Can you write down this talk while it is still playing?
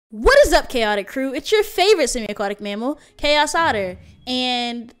What is up, chaotic crew? It's your favorite semi-aquatic mammal, Chaos Otter.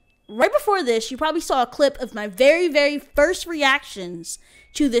 And right before this, you probably saw a clip of my very first reactions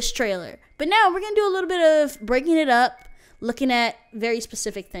to this trailer. But now we're going to do a little bit of breaking it up, looking at very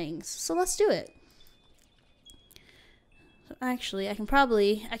specific things. So let's do it. Actually, I can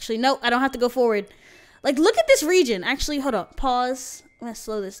probably... Actually, no, I don't have to go forward. Like, look at this region. Actually, hold on. Pause. I'm going to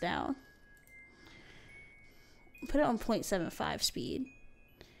slow this down. Put it on 0.75 speed.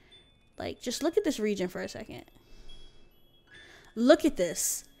 Like, just look at this region for a second. Look at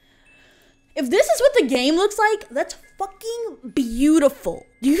this. If this is what the game looks like, that's fucking beautiful.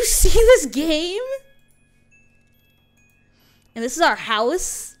 Do you see this game? And this is our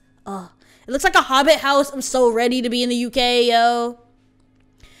house. Oh, it looks like a Hobbit house. I'm so ready to be in the UK, yo.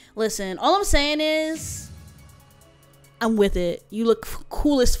 Listen, all I'm saying is, I'm with it. You look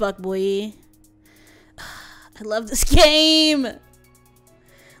cool as fuck, boy. I love this game.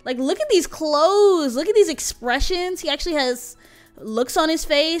 Like, look at these clothes. Look at these expressions. He actually has looks on his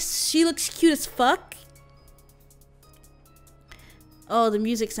face. She looks cute as fuck. Oh, the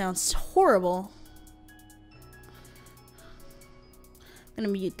music sounds horrible. I'm gonna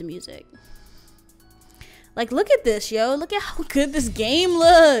mute the music. Like, look at this, yo. Look at how good this game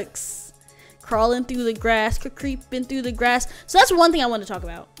looks. Crawling through the grass, creeping through the grass. So that's one thing I want to talk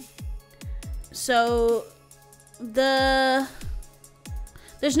about. So,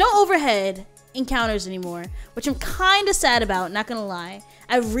 there's no overhead encounters anymore, which I'm kind of sad about, not gonna lie.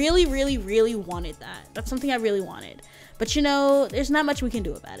 I really wanted that. That's something I really wanted. But you know, there's not much we can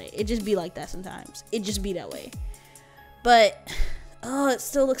do about it. It just be like that sometimes. It just be that way. But, oh, it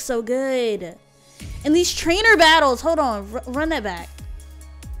still looks so good. And these trainer battles, hold on, run that back.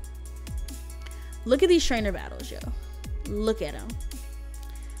 Look at these trainer battles, yo. Look at them.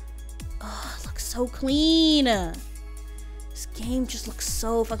 Oh, it looks so clean. This game just looks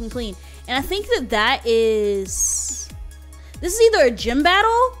so fucking clean. And I think that is... This is either a gym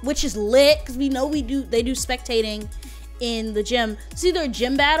battle, which is lit, because we know they do spectating in the gym. It's either a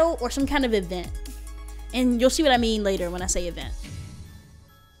gym battle or some kind of event. And you'll see what I mean later when I say event.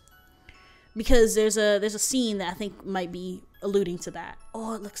 Because there's a scene that I think might be alluding to that.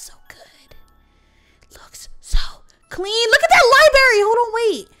 Oh, it looks so good. It looks so clean. Look at that library. Hold on,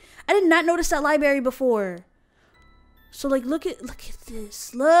 wait. I did not notice that library before. So, like, look at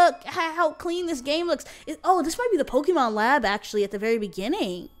this. Look at how clean this game looks. Oh, this might be the Pokemon lab, actually, at the very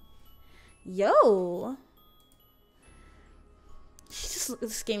beginning. Yo.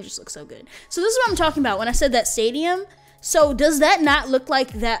 This game just looks so good. So, this is what I'm talking about when I said that stadium. So, does that not look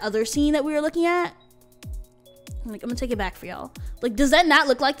like that other scene that we were looking at? Like, I'm going to take it back for y'all. Like, does that not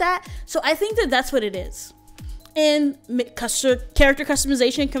look like that? So, I think that's what it is. And character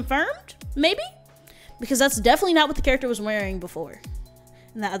customization confirmed? Maybe? Because that's definitely not what the character was wearing before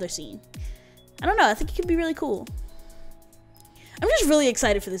in that other scene. I don't know. I think it could be really cool. I'm just really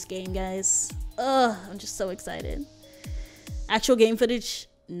excited for this game, guys. Ugh, I'm just so excited. Actual game footage?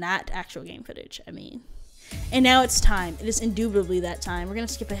 Not actual game footage, I mean. And now it's time. It is indubitably that time. We're going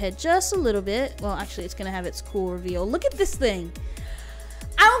to skip ahead just a little bit. Well, actually, it's going to have its cool reveal. Look at this thing.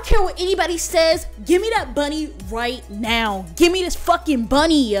 I don't care what anybody says. Give me that bunny right now. Give me this fucking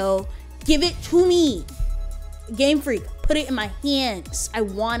bunny, yo. Give it to me. Game Freak, put it in my hands. I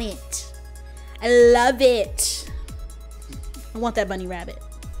want it. I love it. I want that bunny rabbit.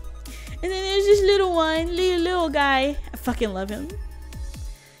 And then there's this little one, little guy. I fucking love him.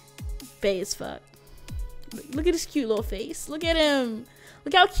 Bae as fuck. Look at his cute little face. Look at him.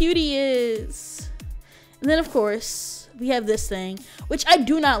 Look how cute he is. And then, of course, we have this thing, which I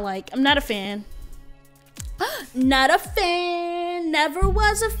do not like. I'm not a fan. Not a fan. Never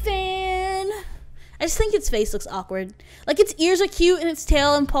was a fan. I just think its face looks awkward. Like, its ears are cute and its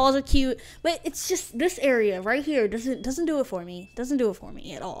tail and paws are cute, but it's just this area right here doesn't do it for me. Doesn't do it for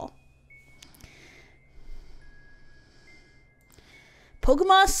me at all.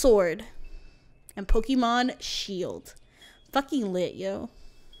 Pokemon Sword and Pokemon Shield. Fucking lit, yo.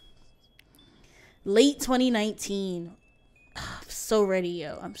 Late 2019. Oh, I'm so ready,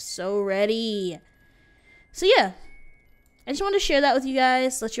 yo. I'm so ready. So yeah, I just wanted to share that with you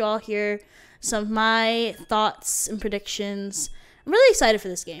guys, let you all hear some of my thoughts and predictions. I'm really excited for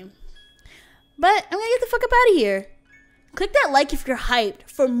this game. But I'm gonna get the fuck up out of here. Click that like if you're hyped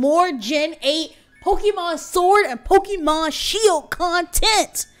for more Gen 8 Pokemon Sword and Pokemon Shield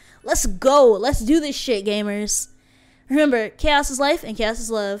content. Let's go. Let's do this shit, gamers. Remember, chaos is life and chaos is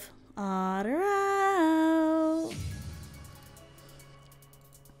love. Otter Out.